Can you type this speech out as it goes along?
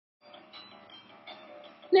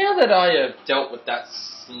Now that I have dealt with that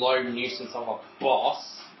slow nuisance of a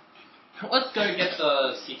boss, let's go get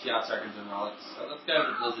the CTR tokens and relics. So let's go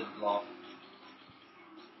to Blizzard Bluff.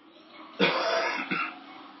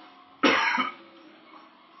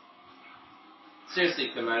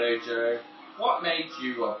 Seriously, Komodo Joe, what made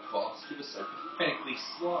you a boss? You were so pathetically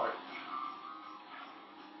slow.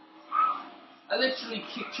 I literally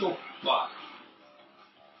kicked your butt.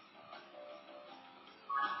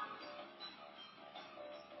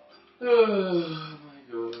 Oh my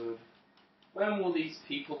god. When will these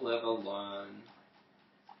people ever learn?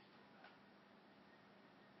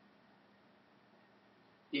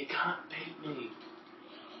 You can't beat me.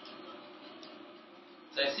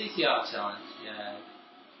 So CTR challenge, yeah.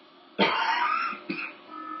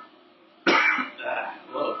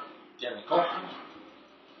 Whoa, getting a cough.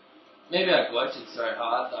 Maybe I gloated so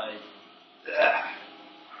hard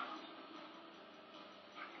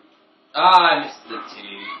I missed the T.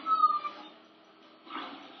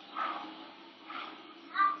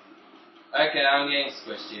 Okay, I'm getting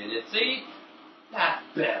squished here. See? That's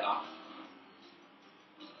better.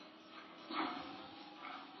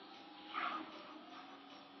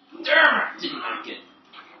 Damn it! Didn't make it.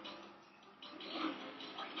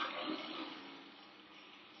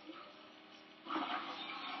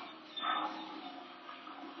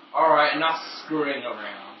 Alright, enough screwing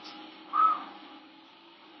around.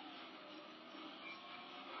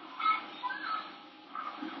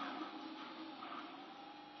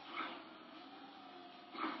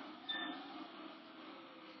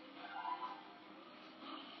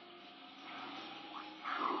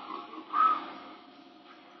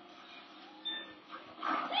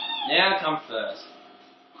 Now come first.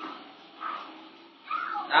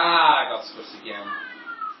 I got squished again.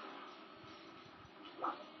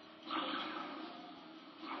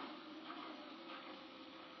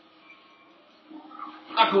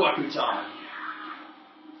 Aku time.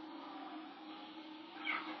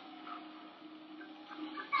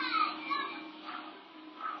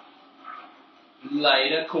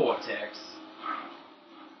 Later, Cortex.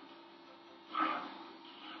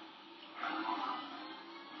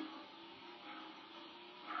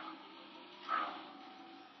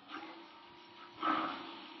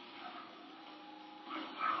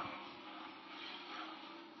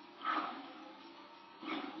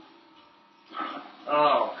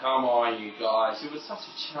 Oh, come on, you guys. It was such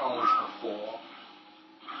a challenge before.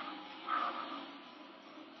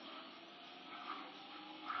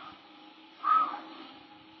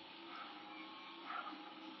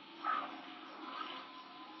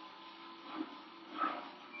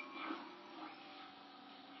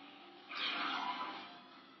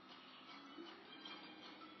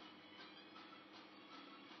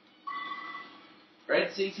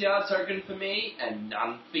 Red CTR token for me, and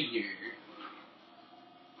none for you.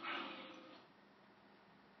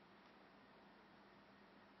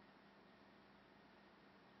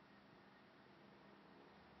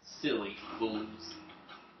 Silly fools.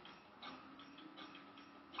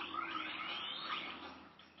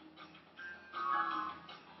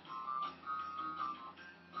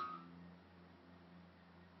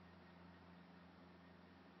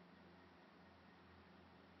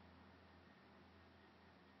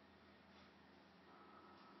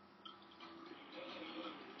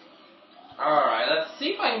 Alright, let's see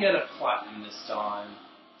if I can get a platinum this time.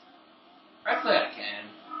 Hopefully I can.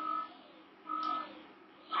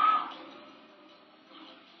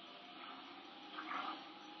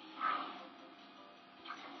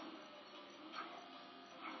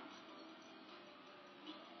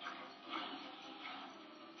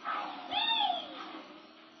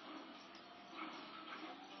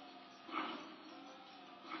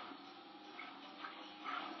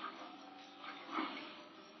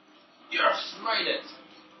 Yes, made it!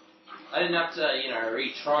 I didn't have to,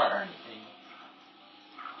 retry or anything.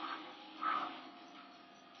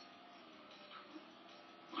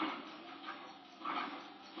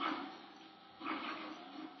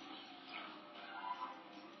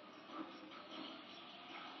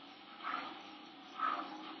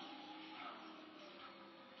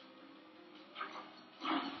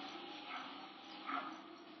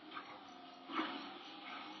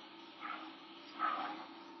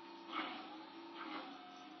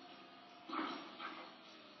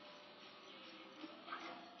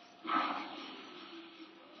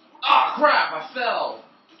 Oh crap, I fell!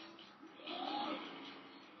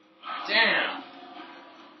 Damn!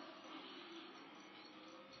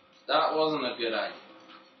 That wasn't a good idea.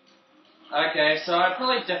 Okay, so I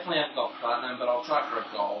probably definitely haven't got platinum, but I'll try for a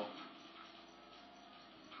gold.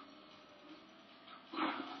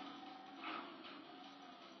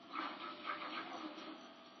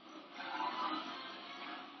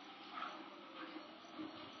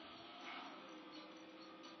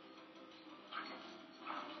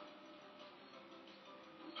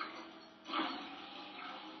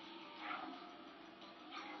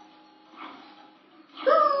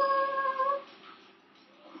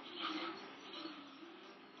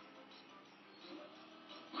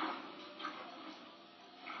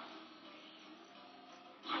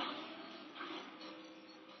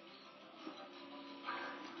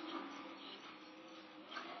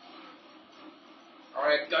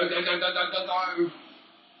 it. Go, go, go, go, go, go, go.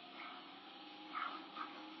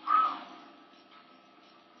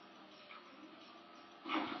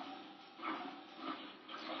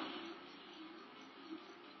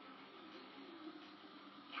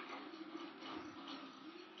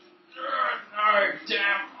 No,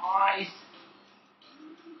 damn ice.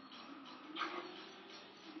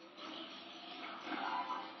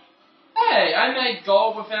 Hey, I made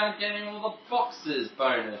gold without getting all the boxes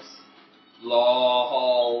bonus.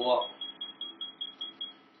 LOL.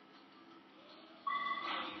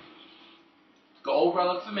 Gold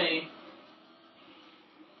relic for me.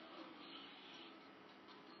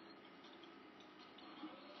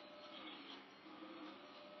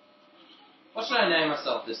 What should I name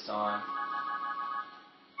myself this time?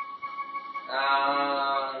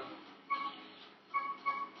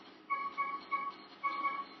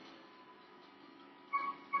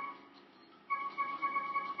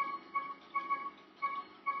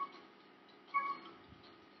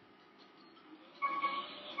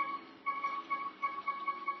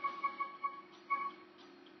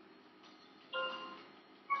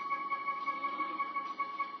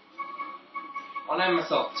 I'll name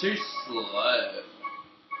myself Too Slow.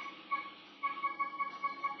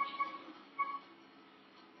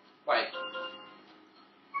 Wait.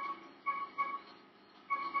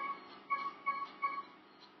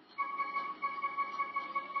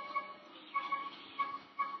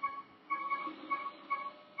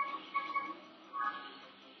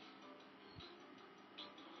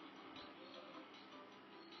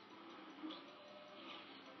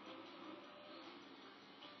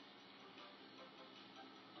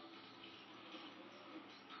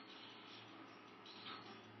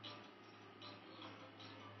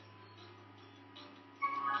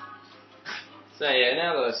 So yeah,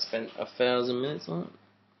 now that I've spent 1,000 minutes on it,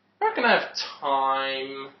 I reckon I have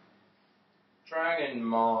time. Dragon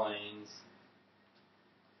Mines.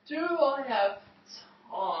 Do I have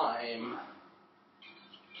time?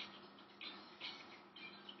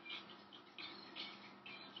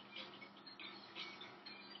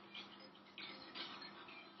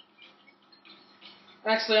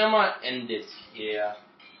 Actually, I might end it here.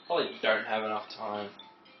 Probably don't have enough time.